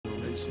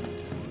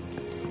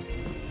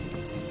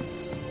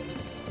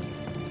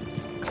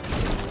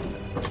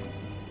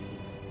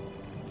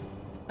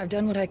I've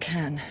done what I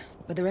can,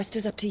 but the rest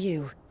is up to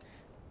you.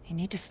 You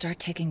need to start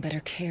taking better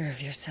care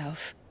of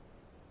yourself.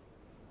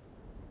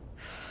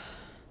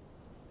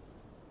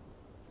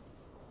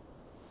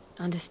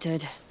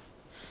 Understood.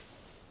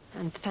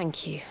 And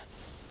thank you.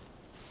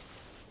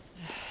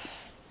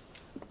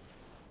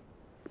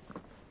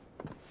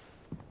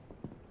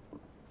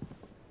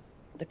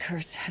 The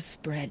curse has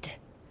spread.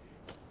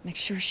 Make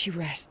sure she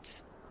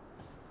rests.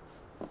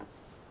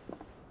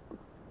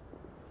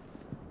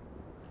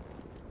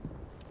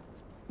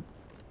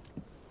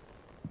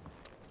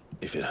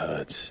 If it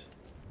hurts,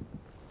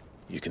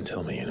 you can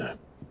tell me, you know.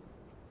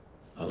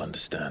 I'll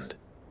understand.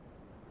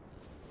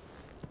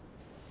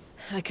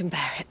 I can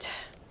bear it.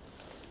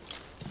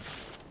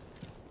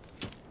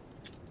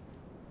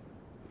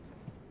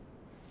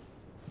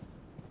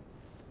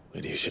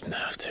 But you shouldn't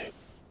have to.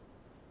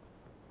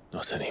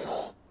 Not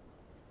anymore.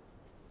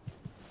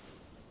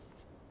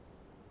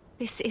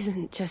 This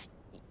isn't just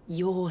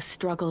your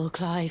struggle,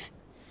 Clive.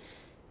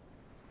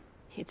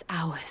 It's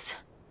ours.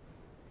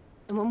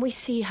 And when we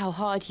see how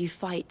hard you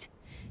fight,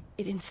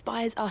 it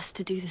inspires us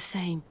to do the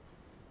same.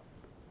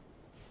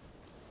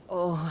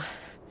 Or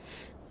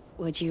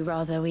would you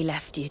rather we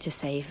left you to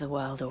save the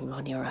world all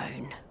on your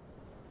own?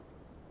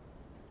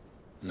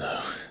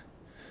 No.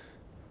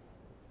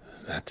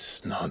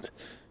 That's not...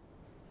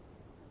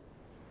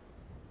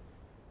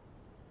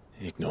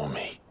 Ignore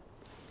me.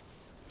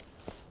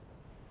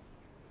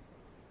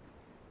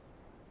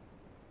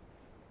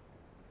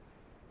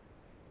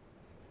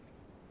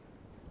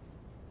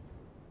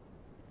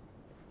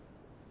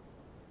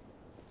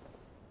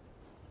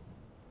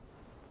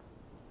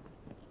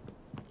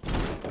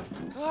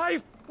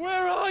 Clive,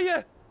 where are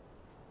you?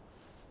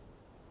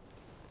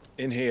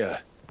 In here.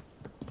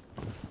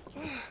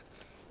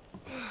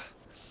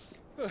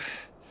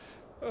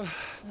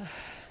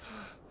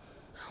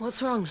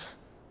 What's wrong?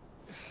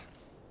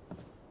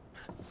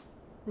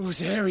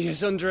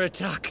 Rosaria's under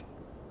attack.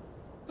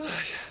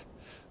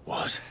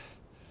 What?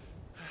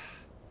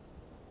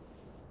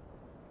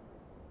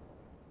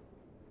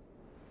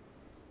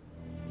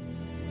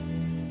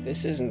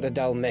 This isn't the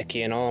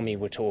Dhalmekian army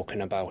we're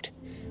talking about.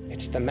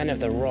 It's the Men of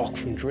the Rock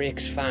from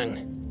Drake's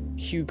Fang.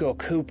 Hugo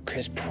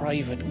Kupka's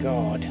private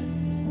guard.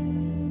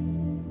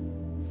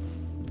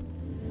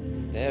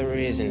 There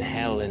he is in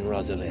hell in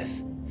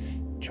Rosalith,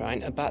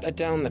 trying to batter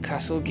down the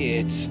castle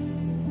gates.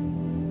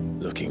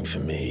 Looking for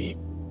me.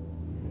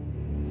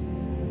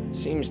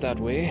 Seems that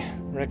way.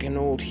 Reckon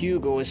old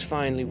Hugo has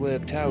finally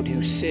worked out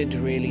who Sid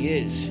really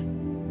is.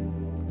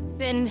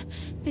 Then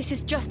this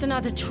is just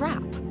another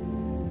trap.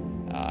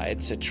 Ah,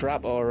 it's a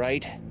trap, all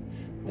right.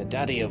 The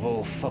daddy of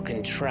all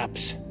fucking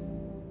traps.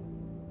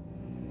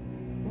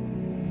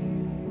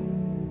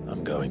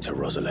 I'm going to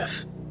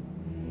Rosalith.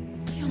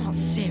 You're not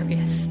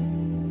serious.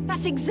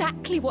 That's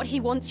exactly what he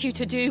wants you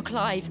to do,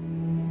 Clive.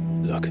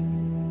 Look,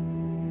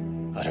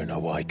 I don't know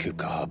why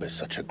Kupka harbors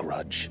such a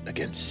grudge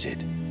against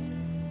Sid.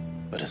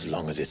 But as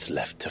long as it's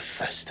left to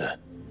fester,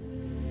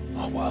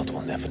 our world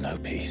will never know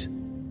peace.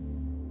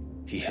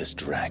 He has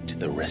dragged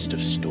the rest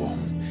of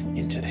Storm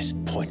into this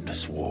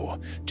pointless war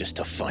just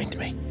to find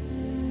me.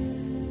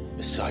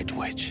 Besides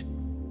which,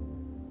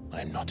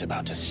 I am not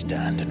about to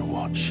stand and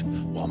watch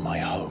while my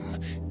home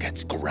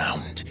gets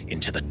ground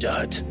into the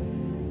dirt.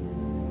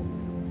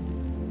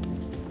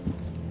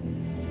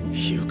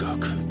 Hugo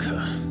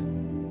Kupka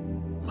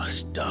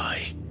must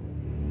die.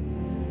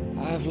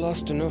 I've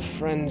lost enough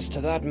friends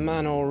to that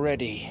man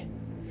already.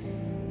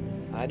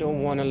 I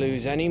don't want to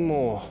lose any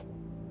more.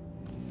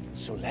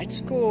 So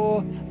let's go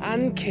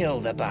and kill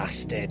the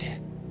bastard.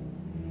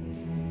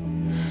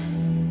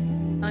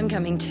 I'm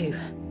coming too.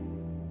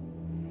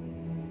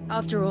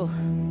 After all,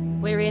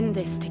 we're in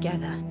this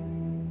together.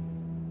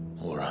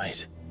 All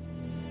right.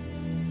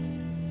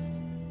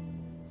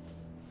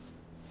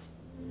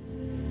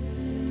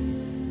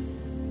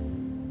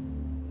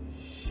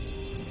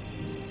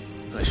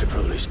 I should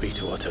probably speak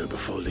to Otto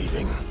before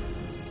leaving.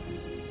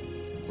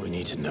 We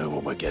need to know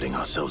what we're getting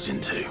ourselves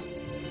into.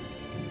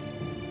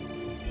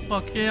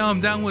 Fuck yeah,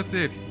 I'm down with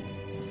it.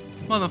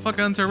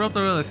 Motherfucker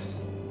interrupted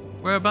us.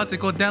 We're about to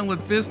go down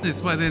with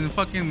business, but then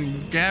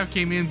fucking Gav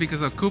came in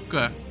because of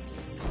Kupka.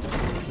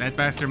 That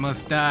bastard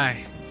must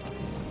die.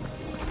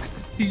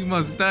 He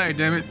must die,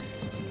 damn it.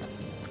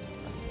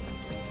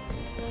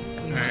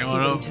 Alright,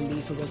 Otto.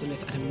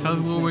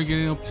 Tell us what we're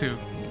getting up to.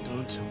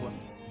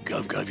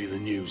 Gov gave you the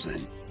news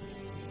then?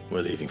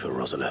 We're leaving for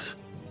Rosalith.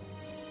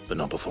 But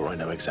not before I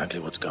know exactly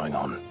what's going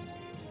on.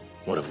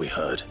 What have we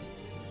heard?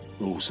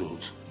 All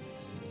sorts.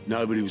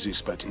 Nobody was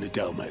expecting the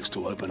Dhalmekians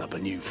to open up a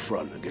new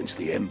front against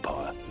the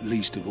Empire,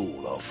 least of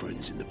all our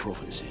friends in the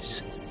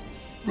provinces.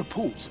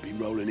 Reports have been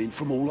rolling in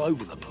from all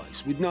over the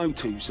place, with no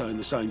two saying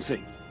the same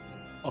thing.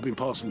 I've been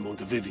passing them on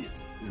to Vivian,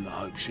 in the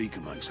hope she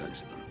can make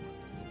sense of them.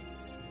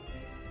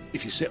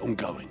 If you're set on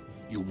going,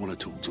 you'll want to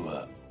talk to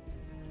her.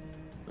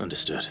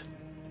 Understood.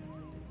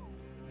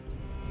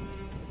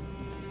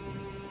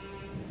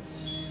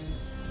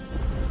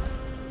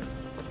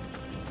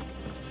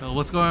 So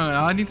what's going on?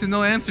 I need to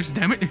know answers,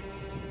 damn it.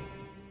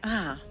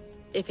 Ah,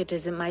 if it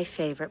isn't my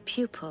favorite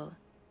pupil.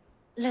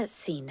 Let's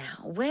see now.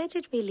 Where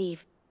did we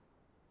leave?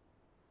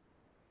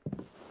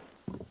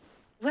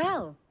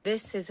 Well,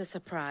 this is a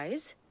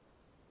surprise.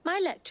 My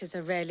lectures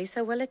are rarely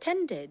so well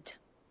attended.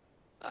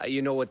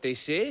 You know what they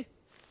say?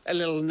 A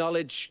little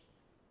knowledge,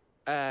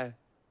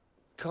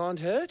 can't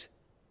hurt?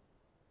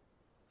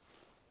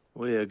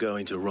 We're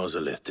going to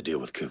Rosalith to deal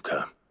with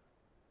Kupka.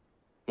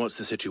 What's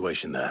the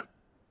situation there?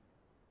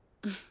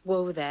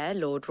 Whoa there,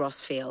 Lord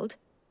Rossfield.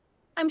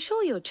 I'm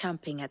sure you're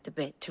champing at the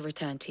bit to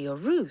return to your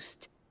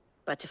roost.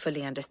 But to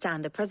fully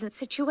understand the present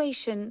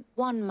situation,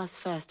 one must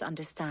first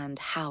understand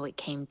how it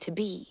came to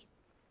be.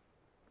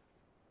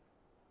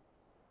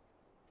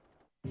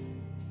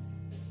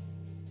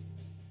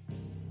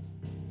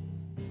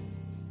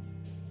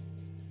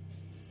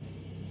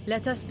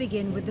 Let us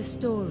begin with the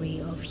story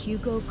of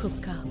Hugo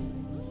Kupka,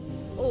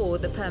 or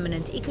the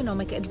permanent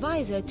economic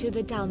advisor to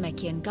the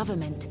Dhalmekian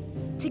government,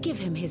 to give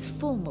him his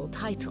formal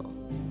title.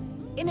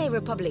 In a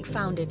republic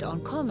founded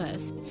on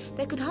commerce,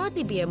 there could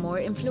hardly be a more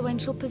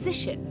influential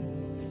position.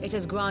 It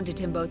has granted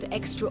him both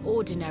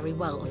extraordinary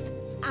wealth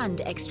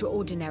and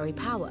extraordinary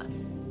power.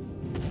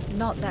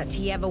 Not that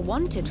he ever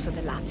wanted for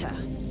the latter.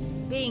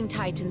 Being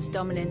Titan's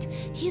dominant,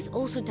 he is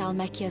also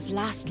Dhalmekia's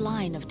last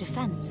line of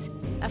defense,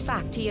 a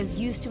fact he has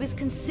used to his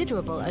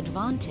considerable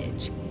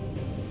advantage.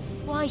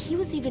 Why, he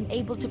was even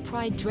able to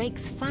pry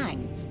Drake's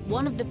Fang,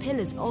 one of the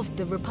pillars of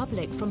the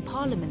Republic, from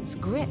Parliament's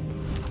grip.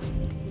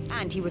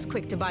 And he was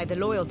quick to buy the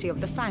loyalty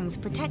of the Fang's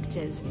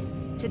protectors.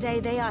 Today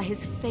they are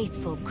his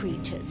faithful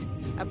creatures,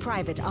 a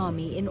private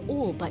army in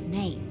all but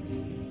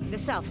name. The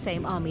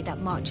self-same army that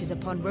marches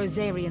upon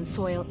Rosarian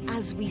soil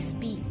as we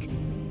speak.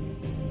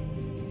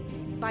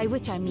 By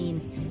which I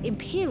mean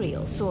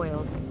Imperial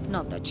soil,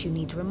 not that you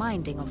need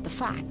reminding of the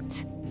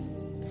fact.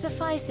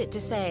 Suffice it to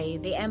say,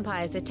 the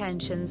Empire's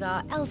attentions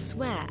are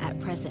elsewhere at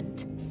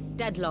present,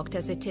 deadlocked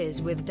as it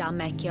is with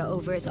Dhalmekia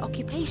over its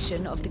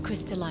occupation of the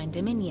Crystalline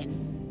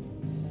Dominion,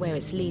 where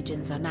its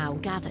legions are now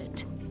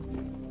gathered.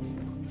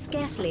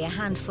 Scarcely a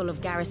handful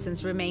of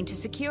garrisons remain to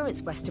secure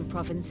its western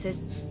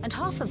provinces, and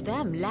half of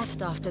them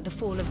left after the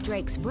fall of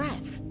Drake's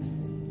Breath.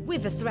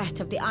 With the threat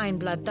of the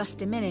Ironblood thus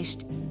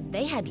diminished,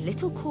 they had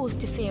little cause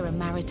to fear a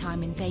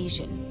maritime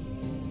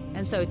invasion.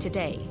 And so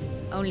today,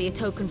 only a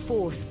token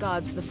force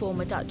guards the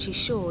former duchy's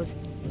shores,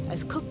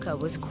 as Kupka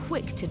was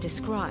quick to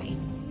descry.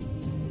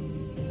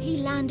 He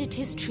landed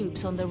his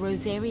troops on the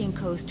Rosarian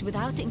coast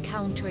without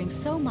encountering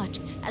so much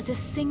as a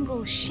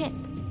single ship.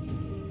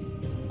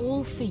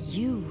 All for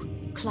you,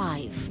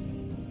 Clive.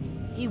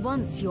 He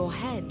wants your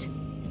head.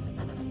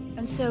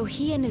 And so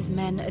he and his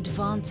men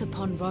advance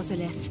upon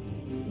Rosalith,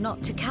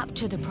 not to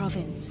capture the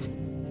province,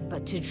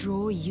 but to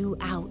draw you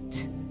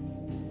out.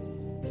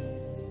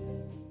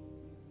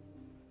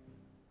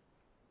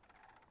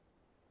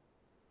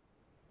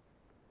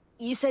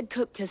 You said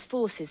Kupka's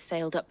forces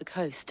sailed up the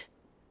coast.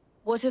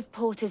 What of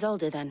Port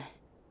Isolde, then?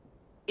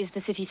 Is the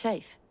city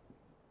safe?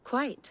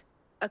 Quite,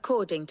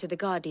 according to the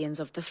Guardians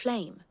of the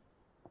Flame.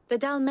 The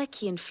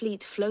Dhalmekian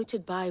fleet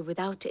floated by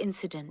without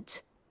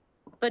incident,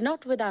 but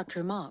not without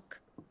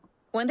remark.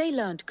 When they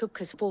learned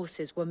Kupka's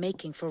forces were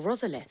making for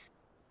Rosalith,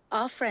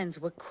 our friends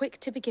were quick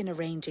to begin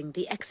arranging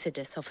the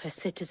exodus of her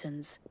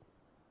citizens.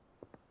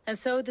 And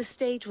so the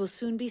stage will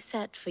soon be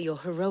set for your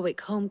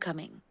heroic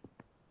homecoming.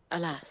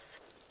 Alas,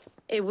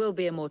 it will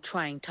be a more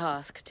trying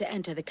task to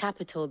enter the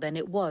capital than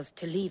it was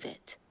to leave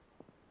it.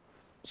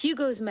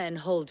 Hugo's men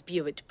hold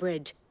Buet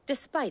Bridge,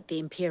 despite the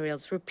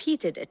Imperials'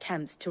 repeated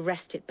attempts to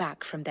wrest it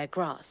back from their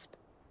grasp.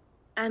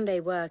 And they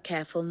were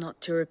careful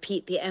not to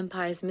repeat the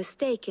Empire's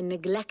mistake in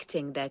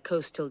neglecting their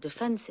coastal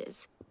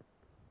defenses.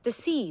 The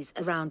seas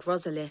around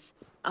Rosalith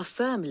are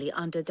firmly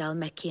under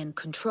Dhalmekian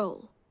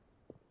control.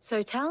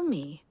 So tell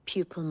me,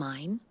 pupil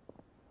mine,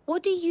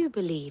 what do you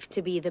believe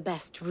to be the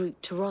best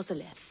route to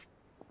Rosalith?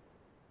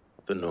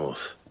 The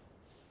north.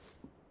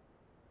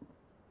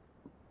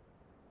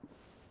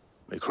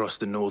 We cross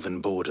the northern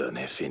border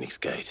near Phoenix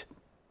Gate,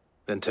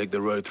 then take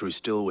the road through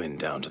Stillwind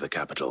down to the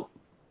capital.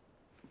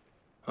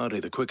 Hardly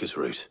the quickest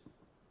route,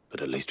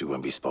 but at least we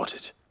won't be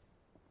spotted.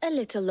 A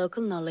little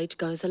local knowledge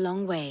goes a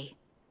long way,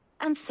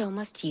 and so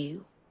must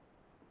you.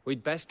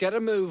 We'd best get a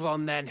move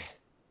on then.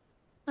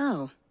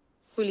 Oh,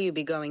 will you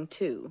be going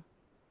too?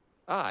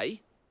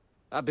 Aye.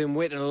 I've been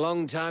waiting a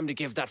long time to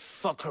give that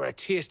fucker a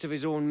taste of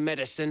his own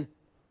medicine.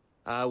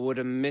 I would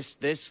have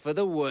missed this for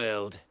the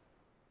world.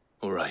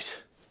 All right.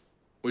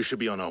 We should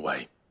be on our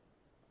way.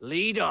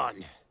 Lead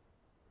on.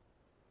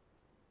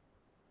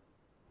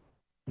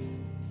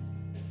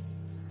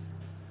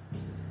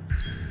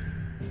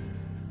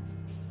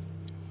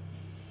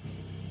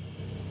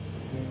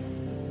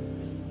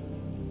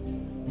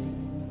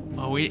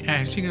 Are we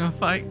actually gonna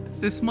fight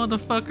this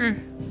motherfucker?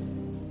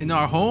 In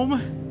our home?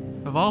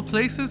 Of all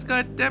places,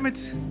 god damn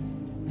it.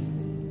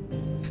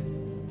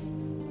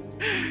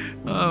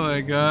 Oh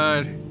my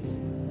god.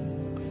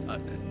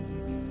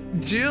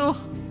 Jill?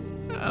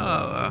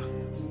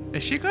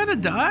 Is she gonna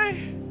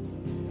die?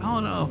 I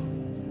don't know.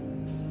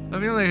 I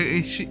feel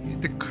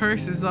like the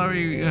curse is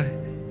already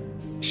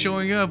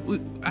showing up.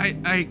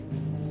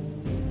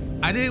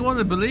 I didn't want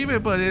to believe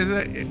it, but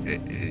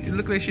it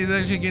looked like she's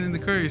actually getting the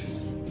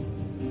curse.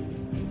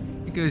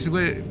 Because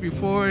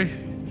before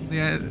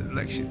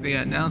they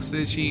announced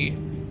it, she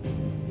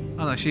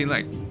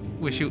like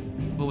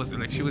what was it,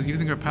 like she was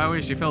using her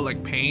power, she felt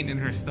like pain in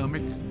her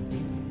stomach.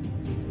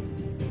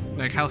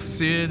 Like how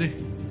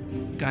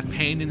Sid got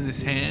pain in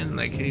his hand,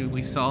 like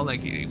we saw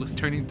like he was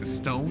turning to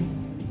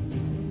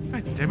stone.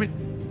 God damn it.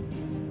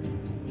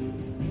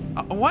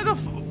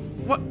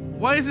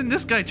 Why isn't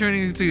this guy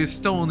turning into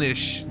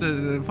stone-ish?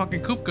 The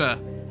fucking Kupka.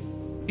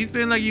 He's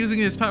been like using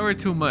his power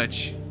too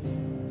much.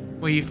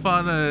 When he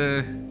fought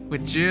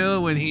with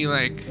Jill, when he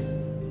like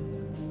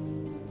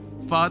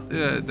fought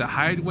the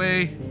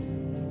Hideaway.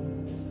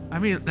 I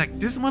mean, like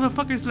this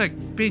motherfucker's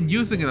like been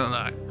using it a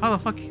lot. How the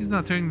fuck he's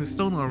not turning to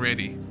stone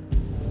already?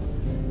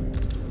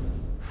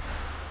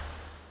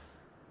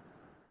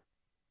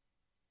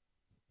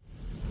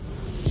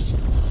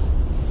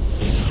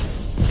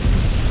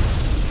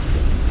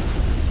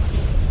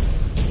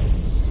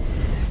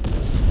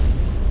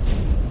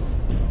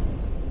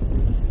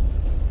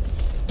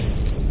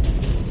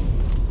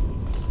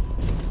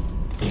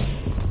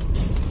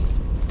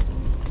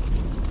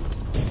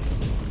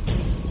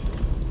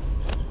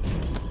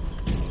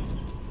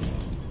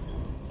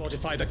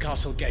 Fortify the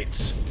castle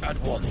gates at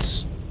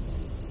once.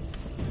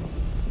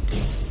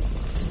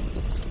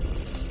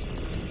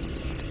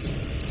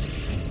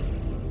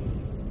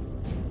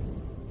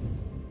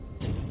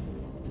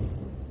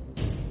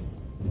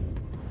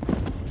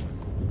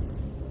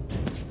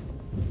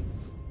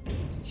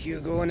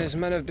 Hugo and his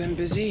men have been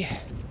busy.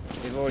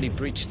 They've already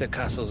breached the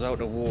castle's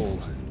outer wall.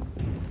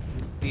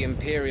 The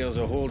Imperials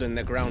are holding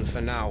the ground for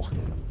now,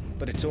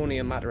 but it's only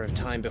a matter of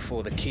time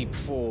before the keep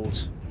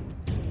falls.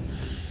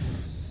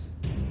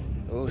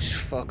 Those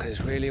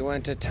fuckers really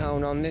went to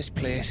town on this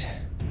place.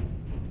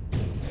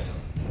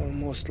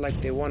 Almost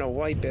like they want to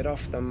wipe it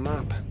off the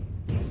map.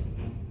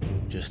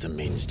 Just a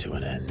means to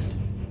an end.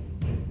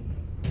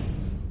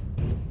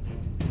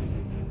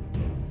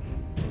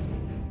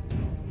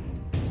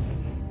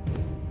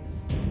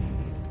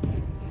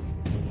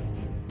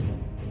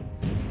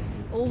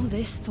 All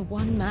this for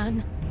one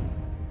man?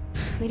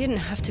 They didn't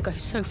have to go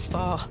so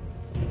far.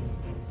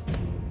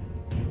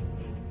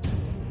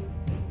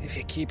 If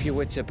you keep your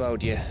wits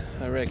about you,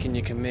 I reckon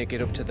you can make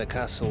it up to the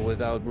castle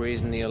without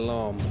raising the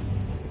alarm.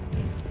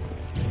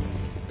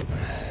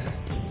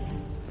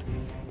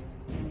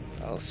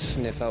 I'll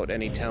sniff out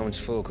any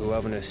townsfolk who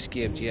haven't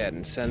escaped yet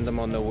and send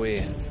them on their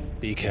way.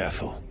 Be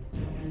careful.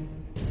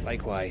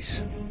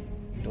 Likewise.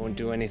 Don't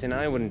do anything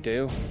I wouldn't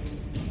do.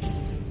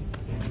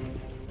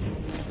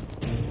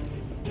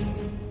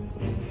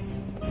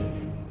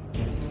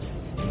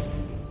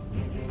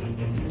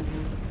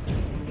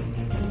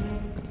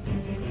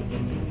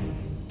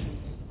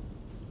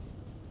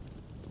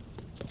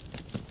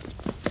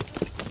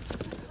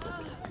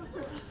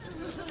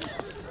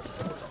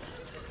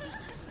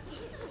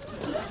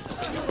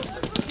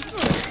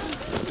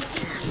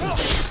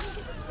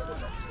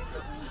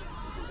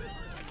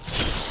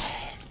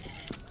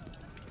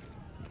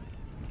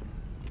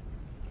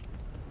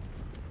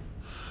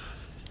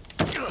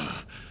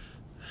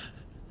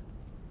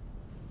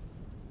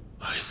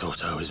 I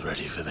thought I was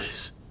ready for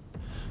this,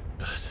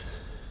 but...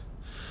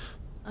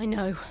 I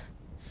know.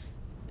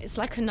 It's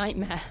like a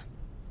nightmare.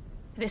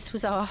 This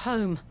was our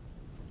home.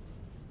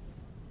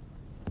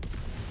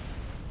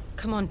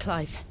 Come on,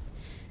 Clive.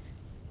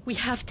 We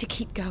have to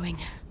keep going.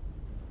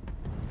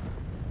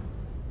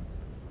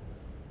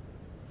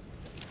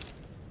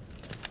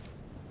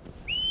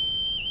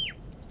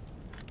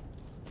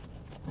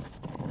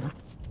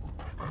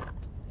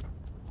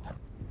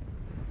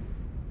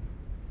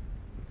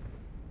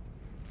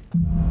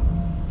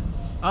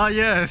 Ah,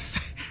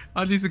 yes.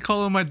 I need to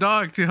call on my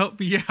dog to help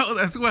me out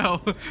as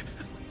well.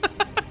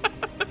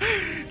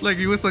 Like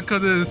he was some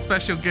kind of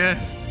special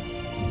guest.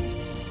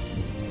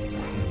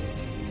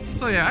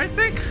 So yeah, I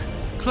think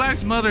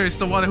Clive's mother is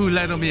the one who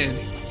let him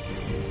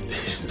in.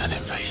 This isn't an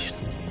invasion.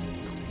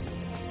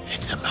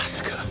 It's a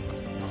massacre.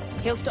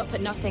 He'll stop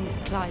at nothing,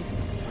 Clive.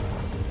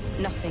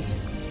 Nothing.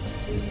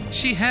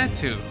 She had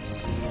to.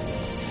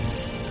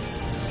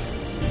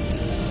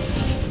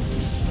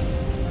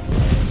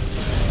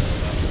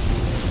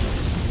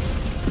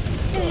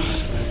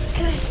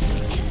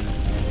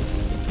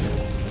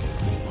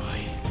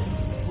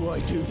 Why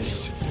do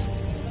this?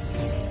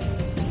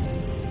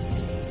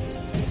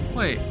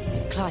 Wait.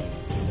 Clive,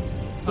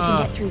 we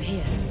can get through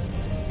here.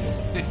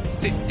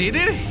 Did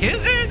it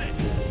hit it?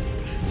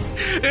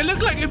 It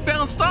looked like it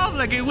bounced off,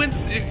 like it went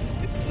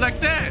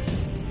like that.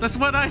 That's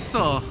what I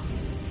saw.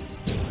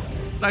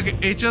 Like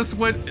it just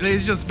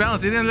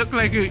bounced. It didn't look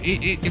like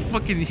it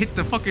fucking hit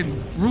the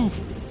fucking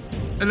roof.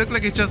 It looked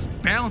like it just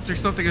bounced or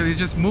something and it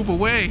just moved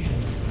away.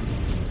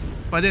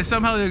 But then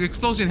somehow the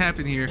explosion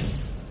happened here.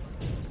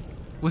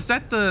 Was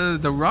that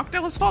the rock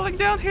that was falling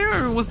down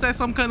here, or was that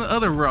some kind of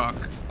other rock?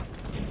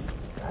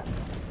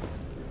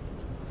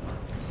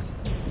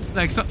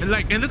 Like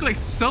it looked like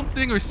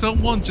something or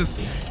someone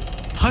just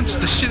punched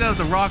the shit out of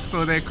the rock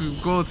so they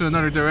could go to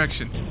another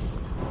direction.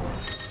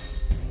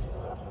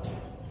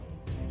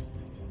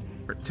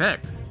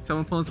 Protect. Some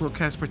opponents will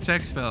cast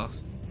protect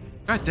spells.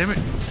 God damn it.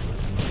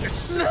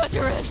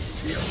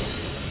 Murderers!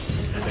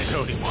 There's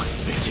only one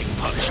fitting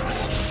punishment.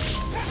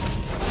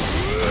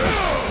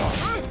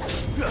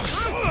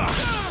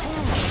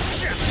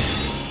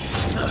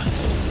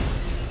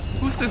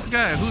 Who's this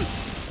guy? Who?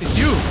 It's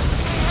you!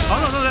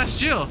 Oh no, that's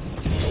Jill!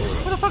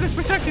 What the fuck is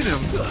protecting him?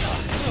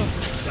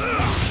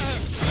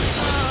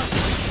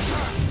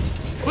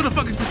 Who the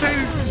fuck is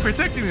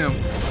protecting him?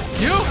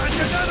 You?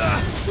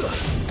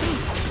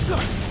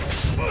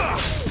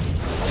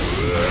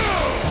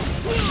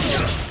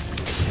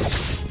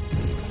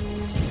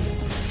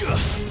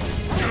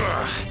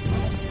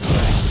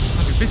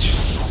 Fucking bitch.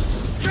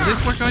 Did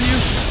this work on you?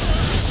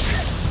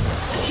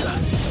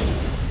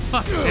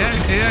 Fuck,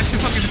 yeah, it actually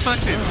fucking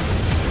deflected.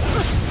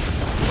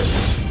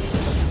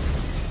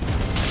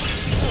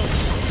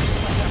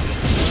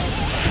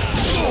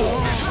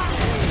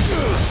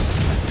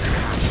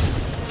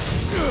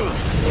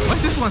 Why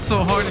is this one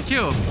so hard to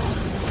kill?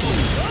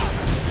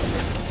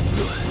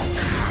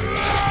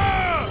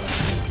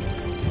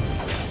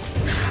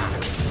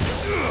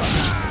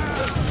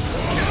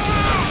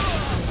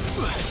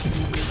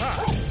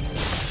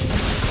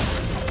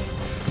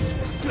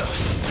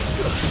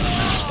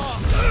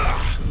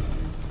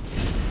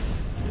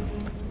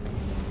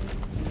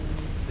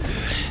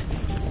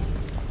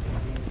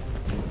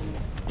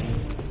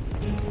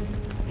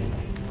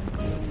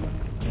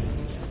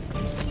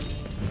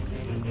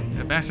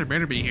 The bastard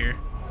better be here.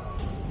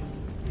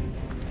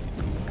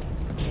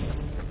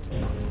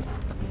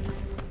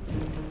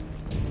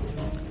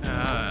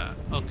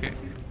 Okay.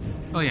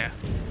 Oh yeah.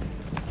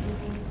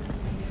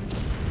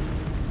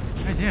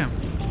 God damn.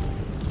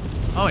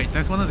 Oh wait,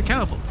 that's one of the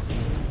catapults.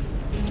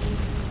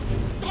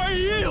 I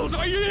yield!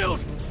 I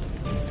yield!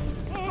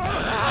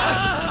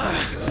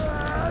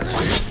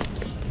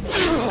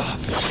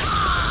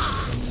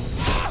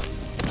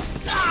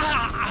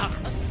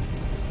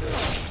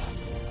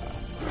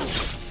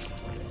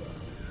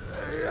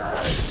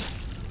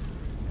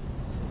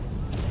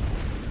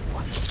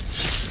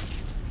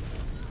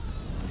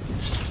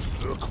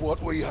 Look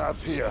what we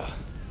have here.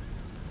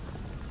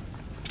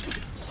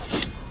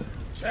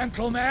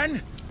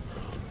 Gentlemen!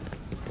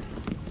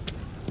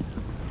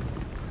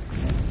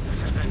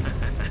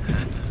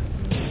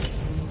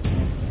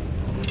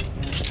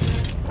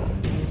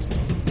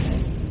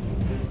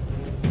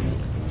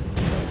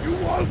 You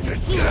won't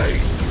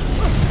escape!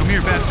 Come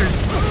here,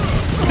 bastards.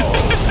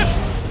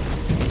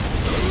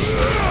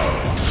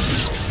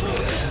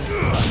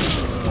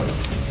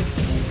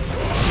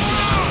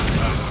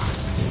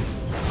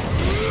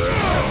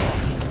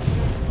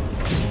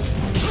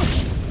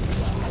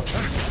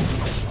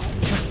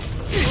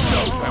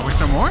 Wait,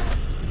 some more?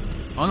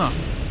 Oh no.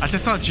 I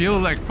just saw Jill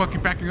like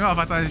fucking backing off.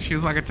 I thought she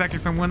was like attacking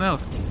someone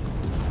else.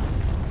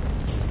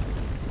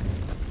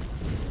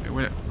 Wait,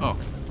 wait. Oh.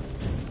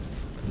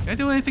 Can I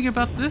do anything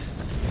about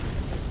this?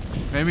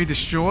 Maybe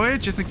destroy it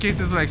just in case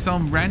there's like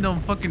some random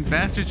fucking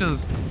bastard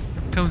just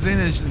comes in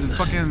and just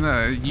fucking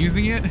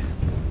using it?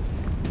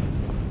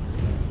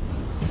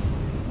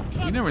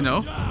 You never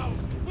know.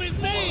 With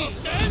me,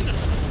 then!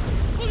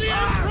 For the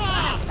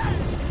Emperor!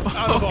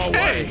 Out of our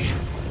way!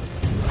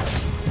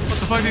 What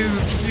the fuck?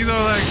 These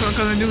are like some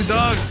kind of new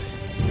dogs.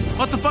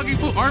 What the fuck? You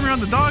put armor on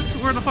the dogs?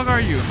 Where the fuck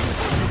are you?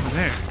 Over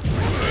there.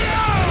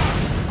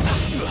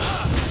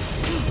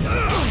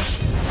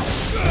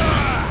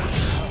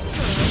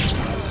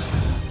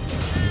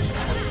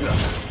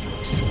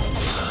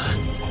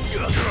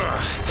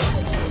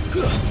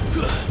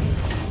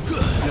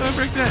 Yo, I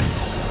break that.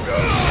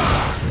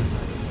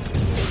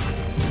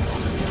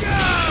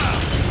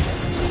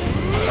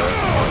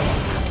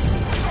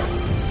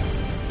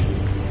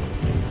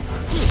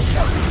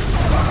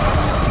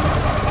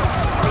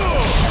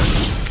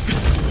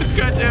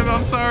 God damn,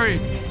 I'm sorry.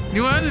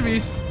 New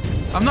enemies.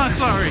 I'm not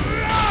sorry.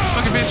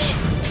 Fucking bitch.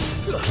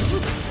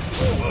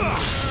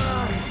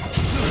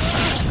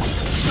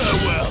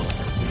 Farewell.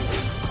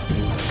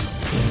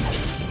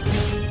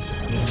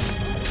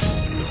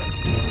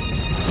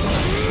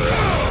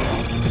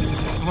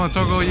 Come on,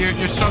 Togo,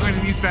 you're stronger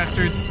than these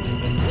bastards.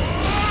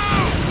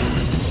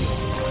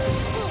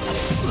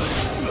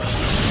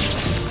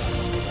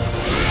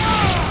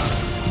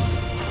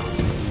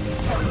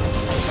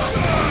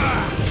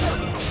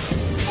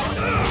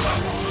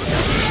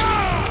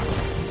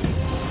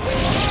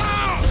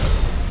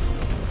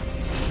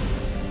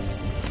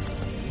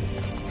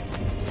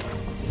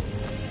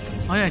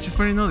 Oh yeah, I just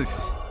barely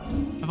noticed.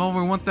 I have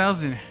over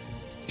 1,000.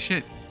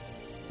 Shit.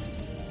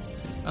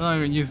 I don't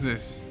even use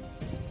this.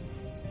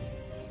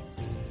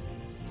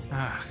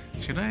 Ah,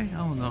 should I? I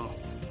don't know.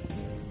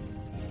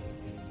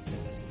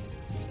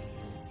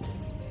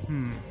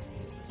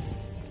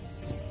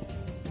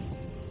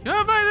 Should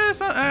I buy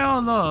this? I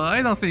don't know.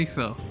 I don't think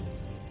so.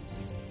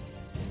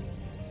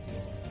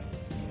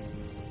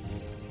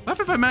 What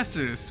if I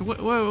master this?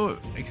 What?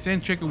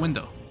 Extend trigger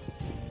window.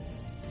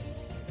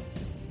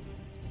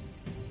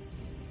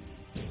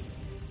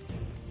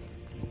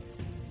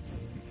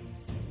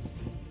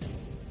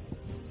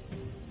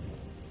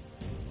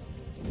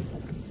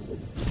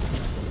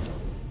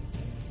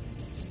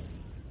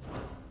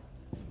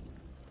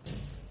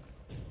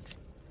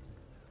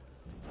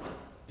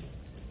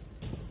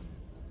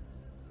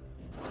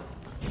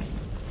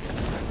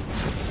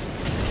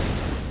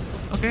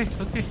 Okay,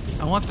 okay.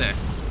 I want that.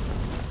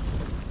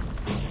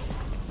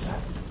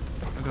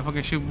 I'm gonna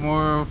fucking shoot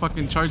more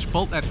fucking charge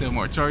bolt at them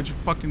or charge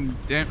fucking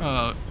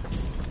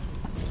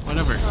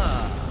whatever.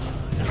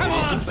 Come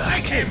on,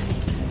 back him!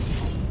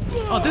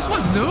 Oh, this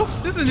one's new?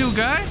 This is a new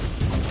guy?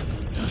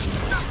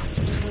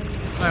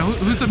 Alright,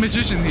 who's the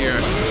magician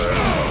here?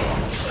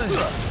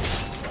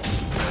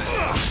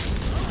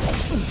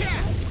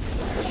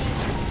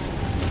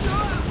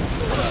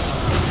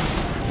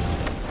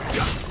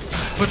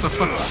 What the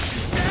fuck?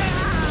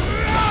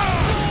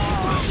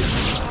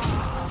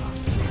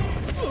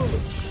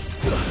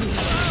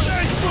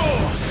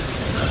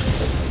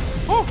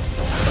 Oh!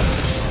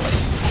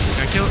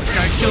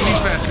 Gotta kill these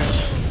bastards.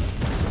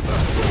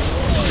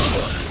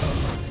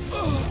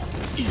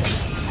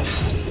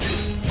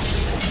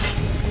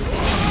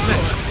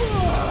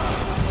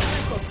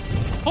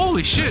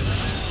 Holy shit!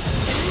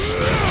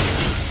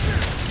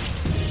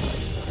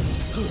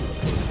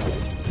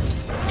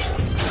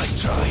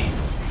 Nice try.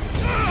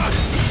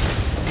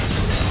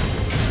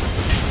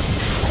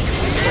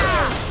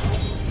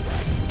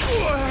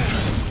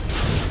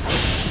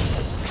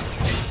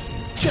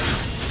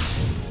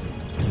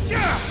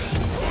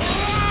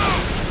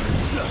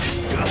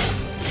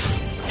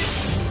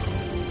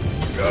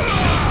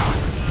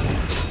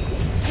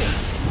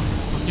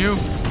 You.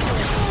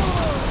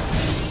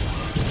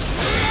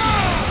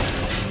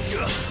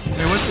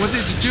 Hey, what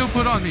did the Jill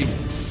put on me?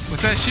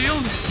 Was that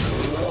shield?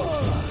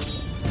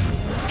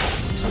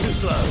 Too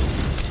slow.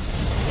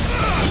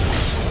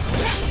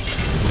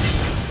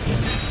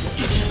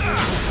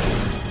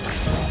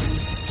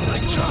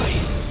 Nice try.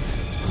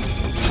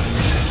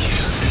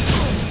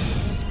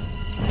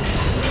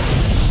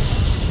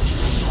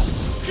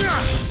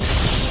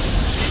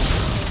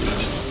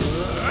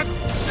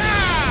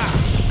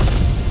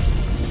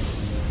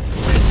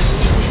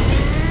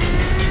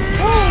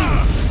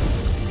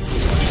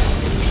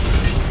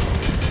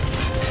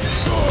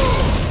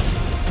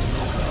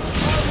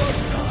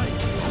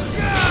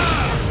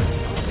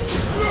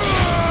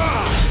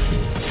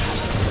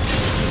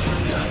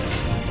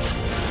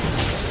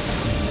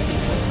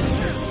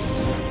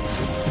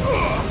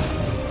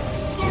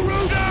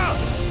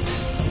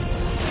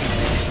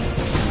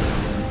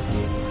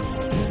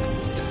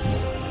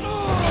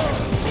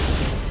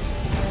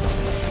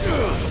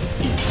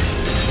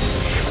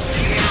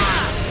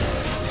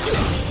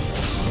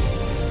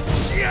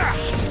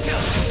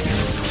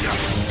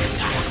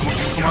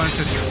 Come on,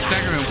 just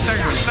stagger him,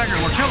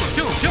 or kill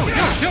him.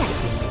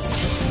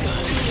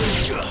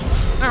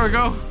 There we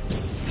go.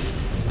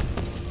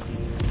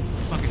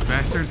 Fucking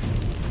bastard.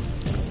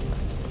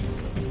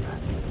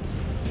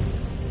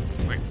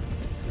 Wait.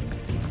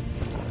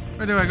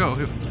 Where do I go?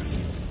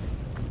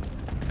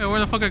 Hey, where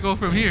the fuck I go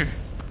from here?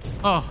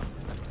 Oh.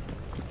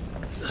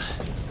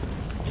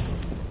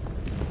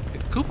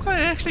 Is Kupka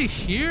actually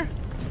here?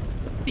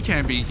 He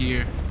can't be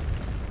here.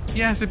 He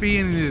has to be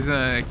in his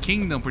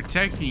kingdom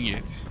protecting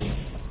it.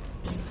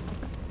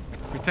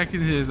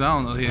 Protecting his, I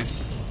don't know,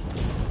 his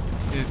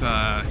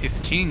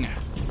king.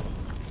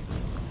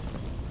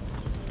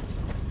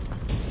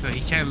 So he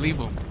can't leave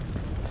him.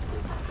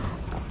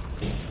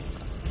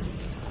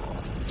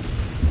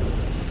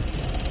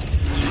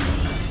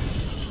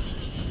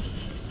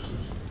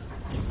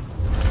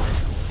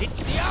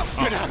 It's the out!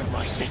 Get out of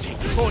my city,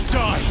 or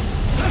die!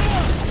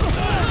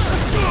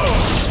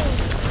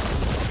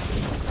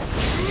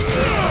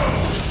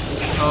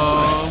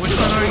 Oh, which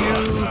one are you?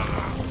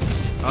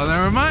 Oh,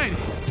 never mind.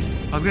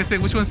 I was gonna say,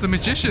 which one's the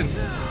magician?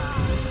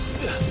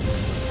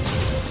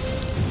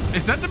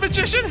 Is that the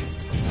magician?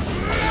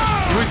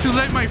 You were too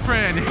late, my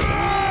friend.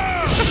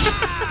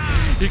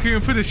 You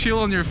can put a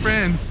shield on your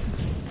friends.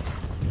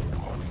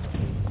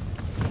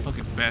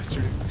 Fucking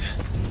bastard.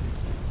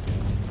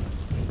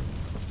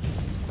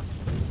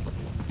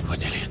 We're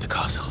nearly at the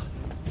castle.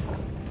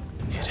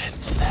 It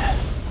ends there.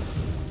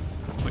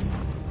 Wait.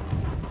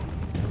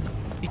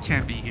 He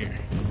can't be here.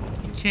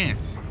 He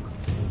can't.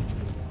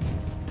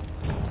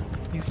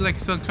 He's like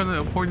some kind of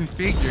important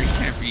figure. He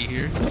can't be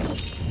here.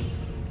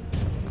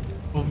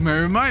 Oh,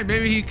 never mind.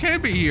 Maybe he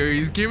can be here.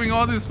 He's giving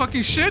all this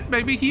fucking shit.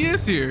 Maybe he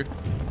is here.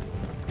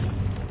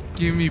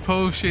 Giving me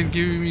potion,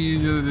 giving me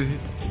the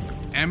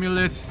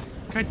amulets.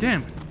 God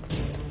damn.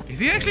 Is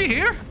he actually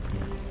here?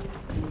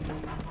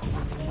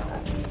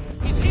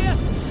 He's here!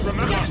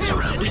 Remember, Yes,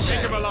 around we his take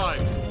head. him alive!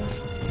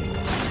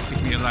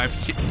 Take me alive.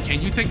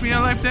 Can you take me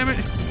alive, damn it?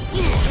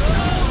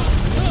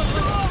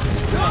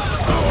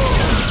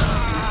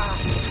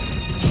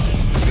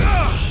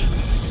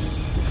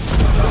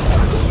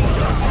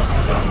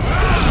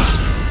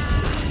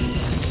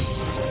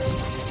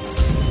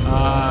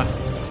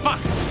 Fuck!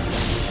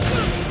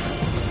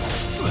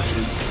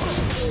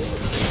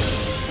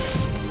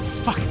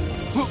 Fuck!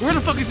 Where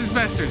the fuck is this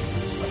bastard?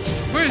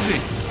 Where is he?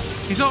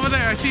 He's over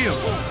there, I see him.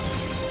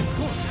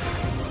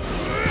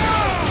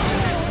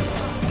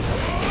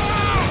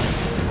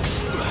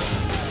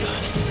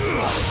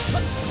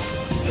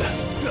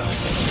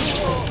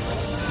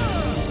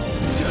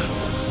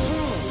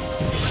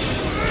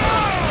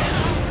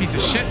 Piece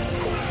of shit.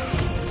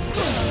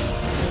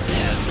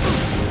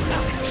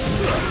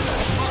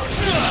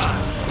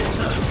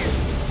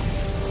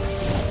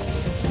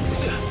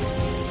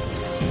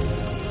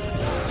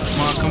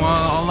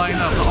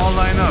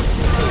 up.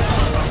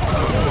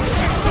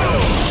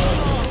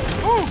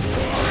 Ooh.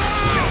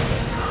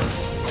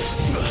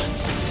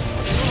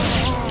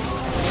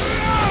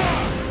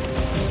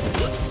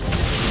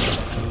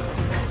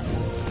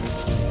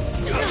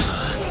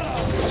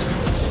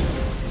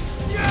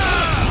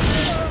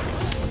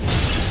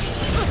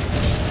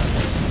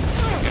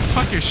 Yeah,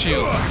 fuck your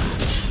shield.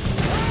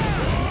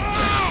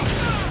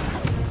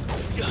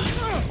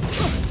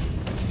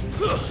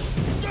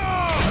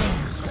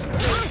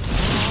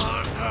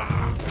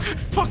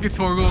 Fuck it,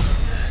 Torgal.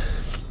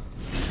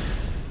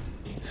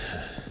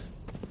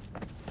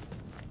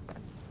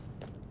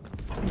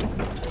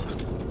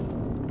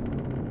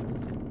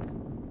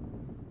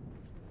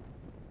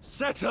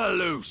 Set her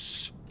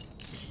loose!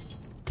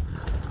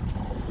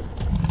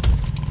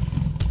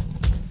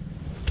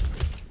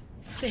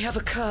 They have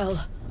a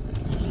curl.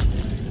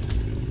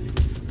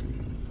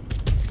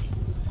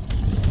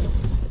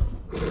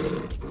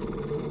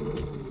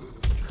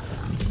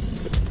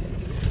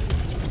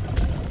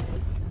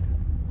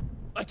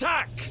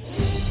 Attack!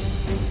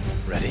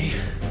 Ready?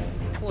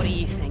 What do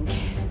you think?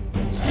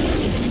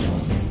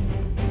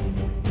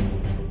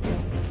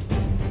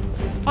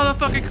 How the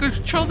fuck I can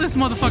control this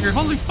motherfucker?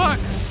 Holy fuck!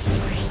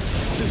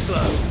 Too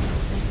slow.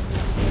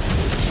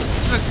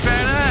 This looks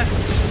badass.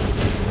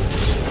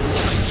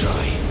 Nice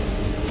try.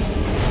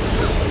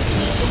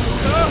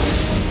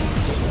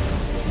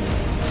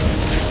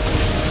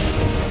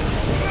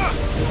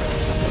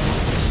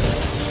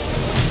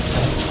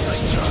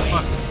 Nice try.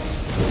 Fuck.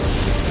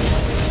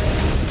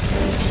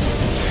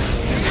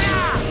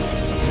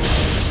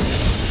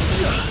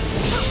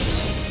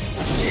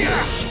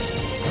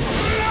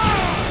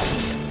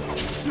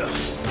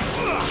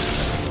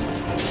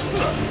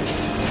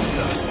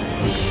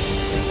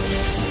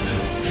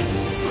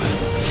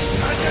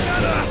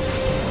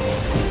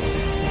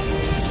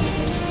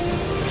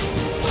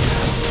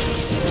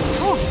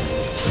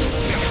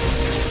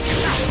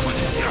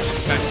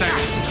 That's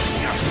second.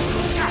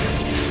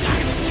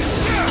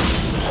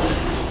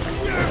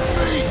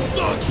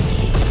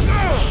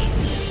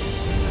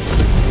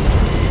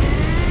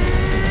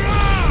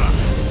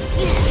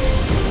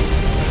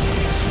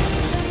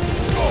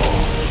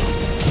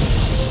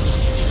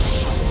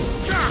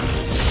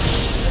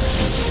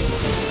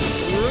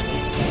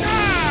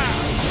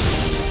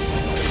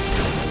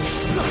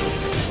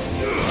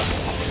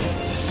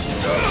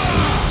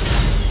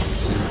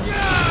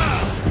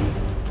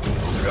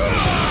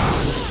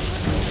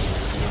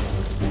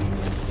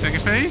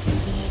 Second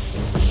phase?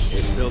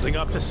 It's building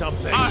up to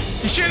something. Ah,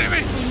 you shooting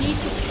me! We need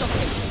to stop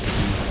it.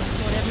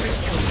 Whatever it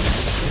takes.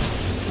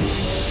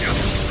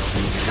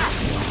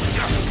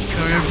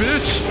 Come here,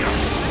 bitch!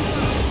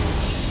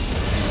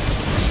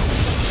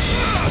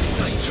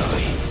 Nice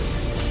try.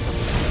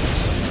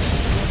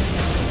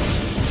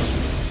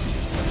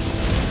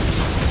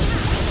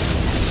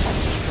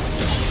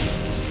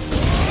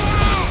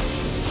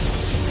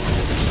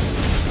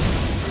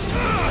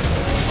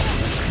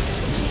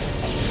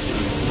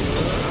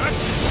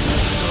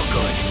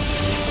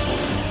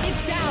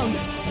 It's down.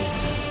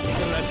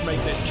 Then let's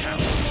make this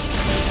count.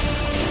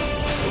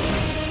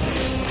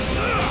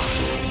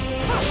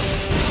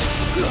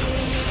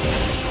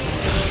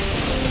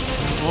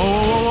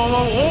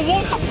 Whoa,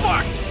 what the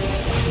fuck?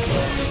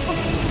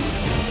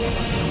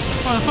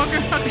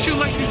 Motherfucker, how could you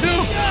like me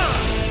too?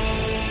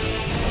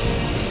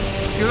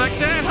 You like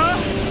that, huh?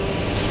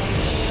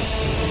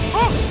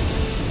 Oh!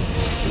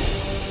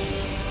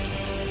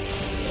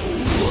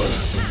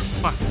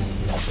 Fuck.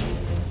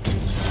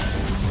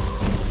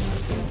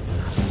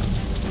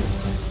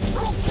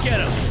 Get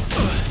him.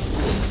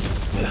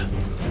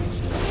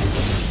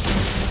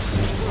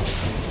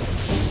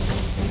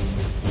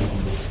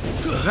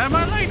 Is that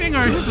my lightning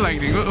or his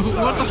lightning?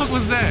 What the fuck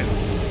was that?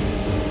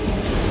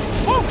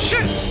 Oh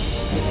shit!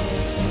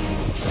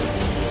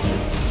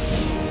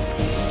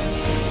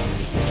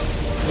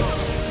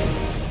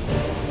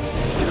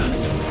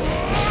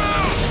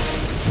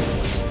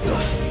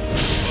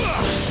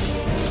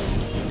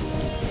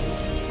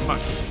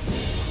 Fuck.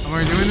 I'm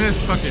already doing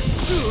this? Fuck it.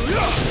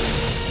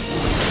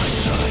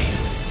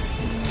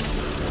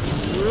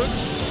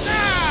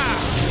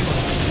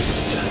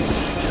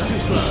 Too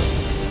slow.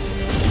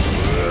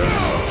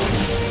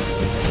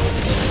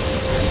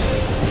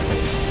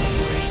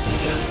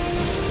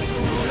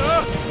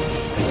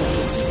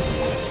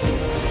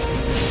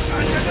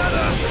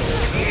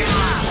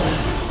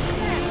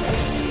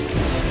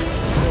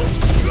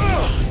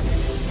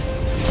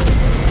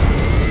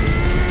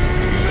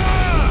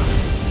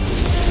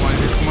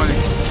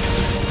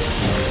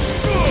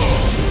 Come on.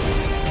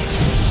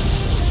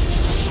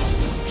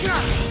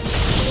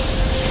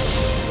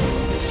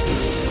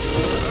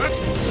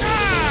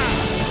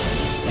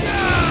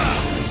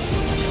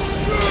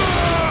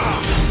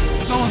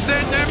 It's almost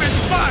dead, damn it!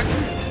 Fuck!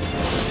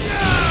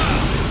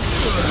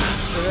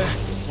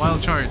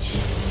 Wild charge.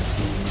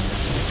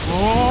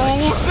 Oh,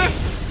 what's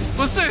this?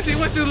 What's this? He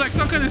went to like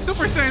some kind of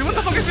Super Saiyan. What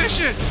the fuck is this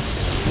shit?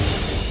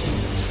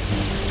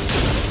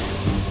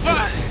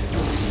 Fuck!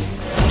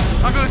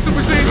 I'll go to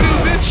Super Saiyan 2,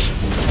 bitch!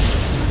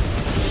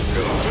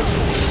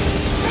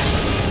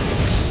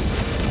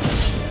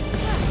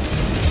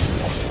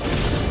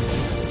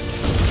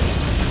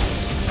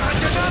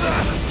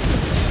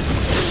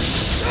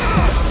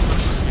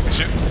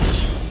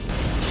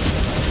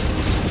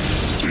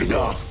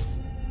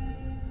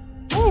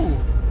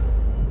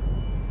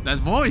 That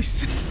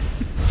voice.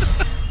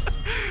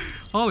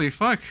 Holy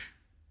fuck.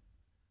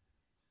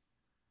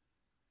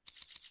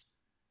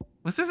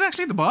 Was this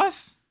actually the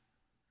boss?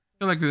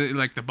 Like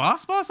the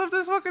boss of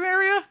this fucking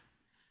area?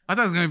 I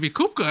thought it was gonna be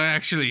Kupka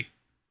actually.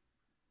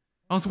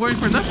 I was worried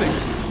for nothing.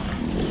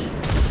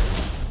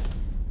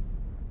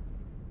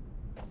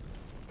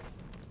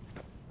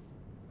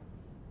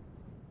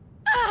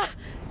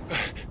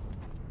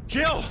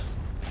 Jill!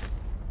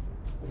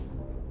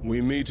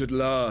 We meet at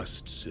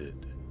last,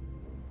 Cid.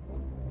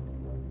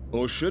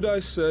 Or should I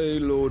say,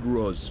 Lord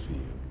Rosfield?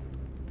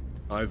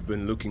 I've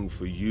been looking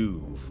for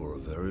you for a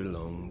very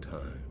long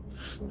time.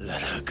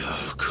 Let her go,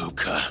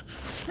 Kupka.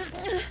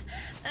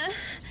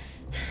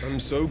 I'm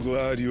so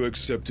glad you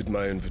accepted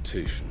my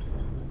invitation.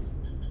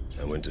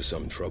 I went to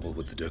some trouble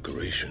with the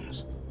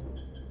decorations.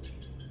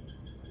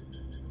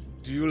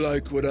 Do you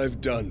like what I've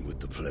done with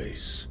the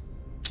place?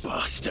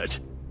 Bastard.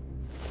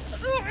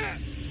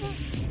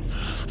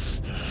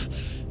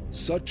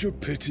 Such a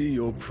pity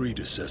your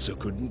predecessor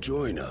couldn't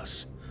join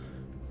us.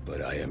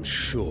 But I am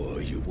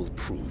sure you will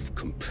prove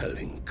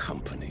compelling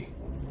company.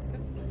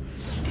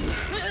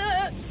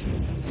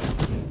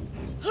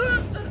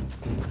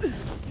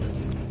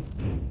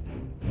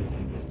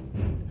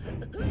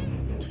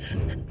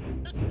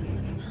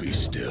 Be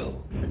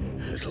still,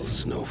 little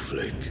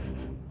snowflake.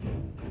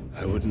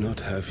 I would not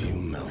have you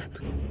melt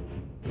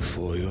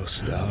before your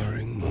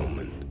starring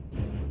moment.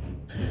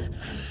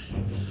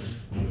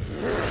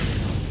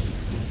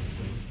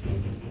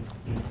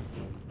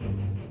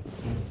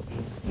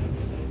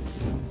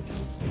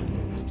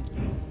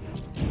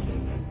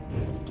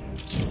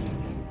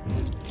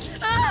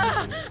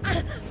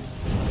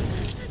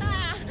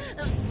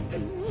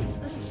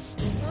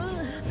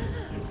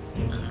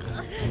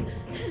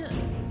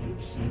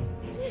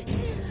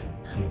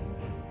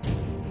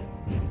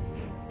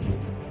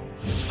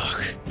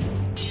 Fuck.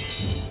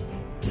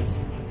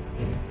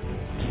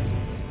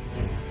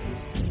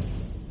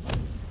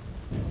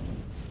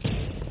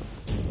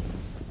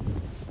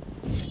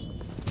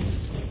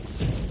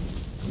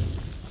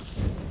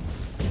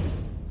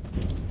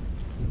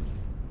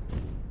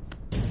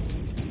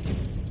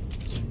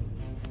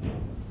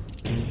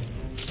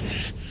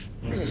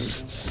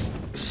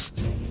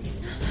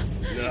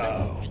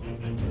 Now,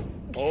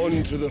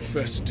 on to the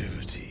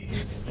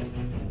festivities.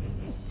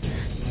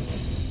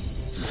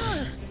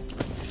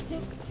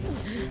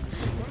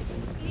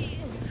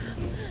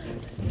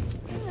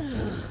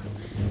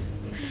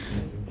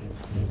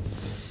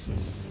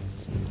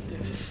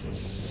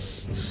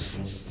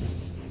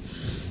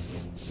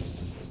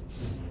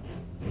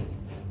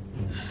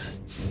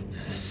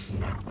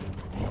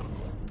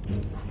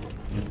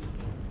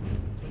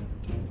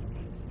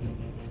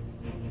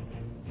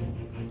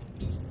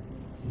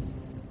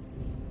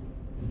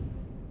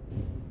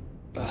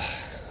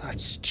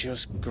 That's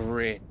just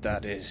great,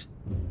 that is.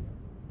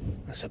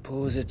 I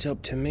suppose it's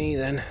up to me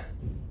then.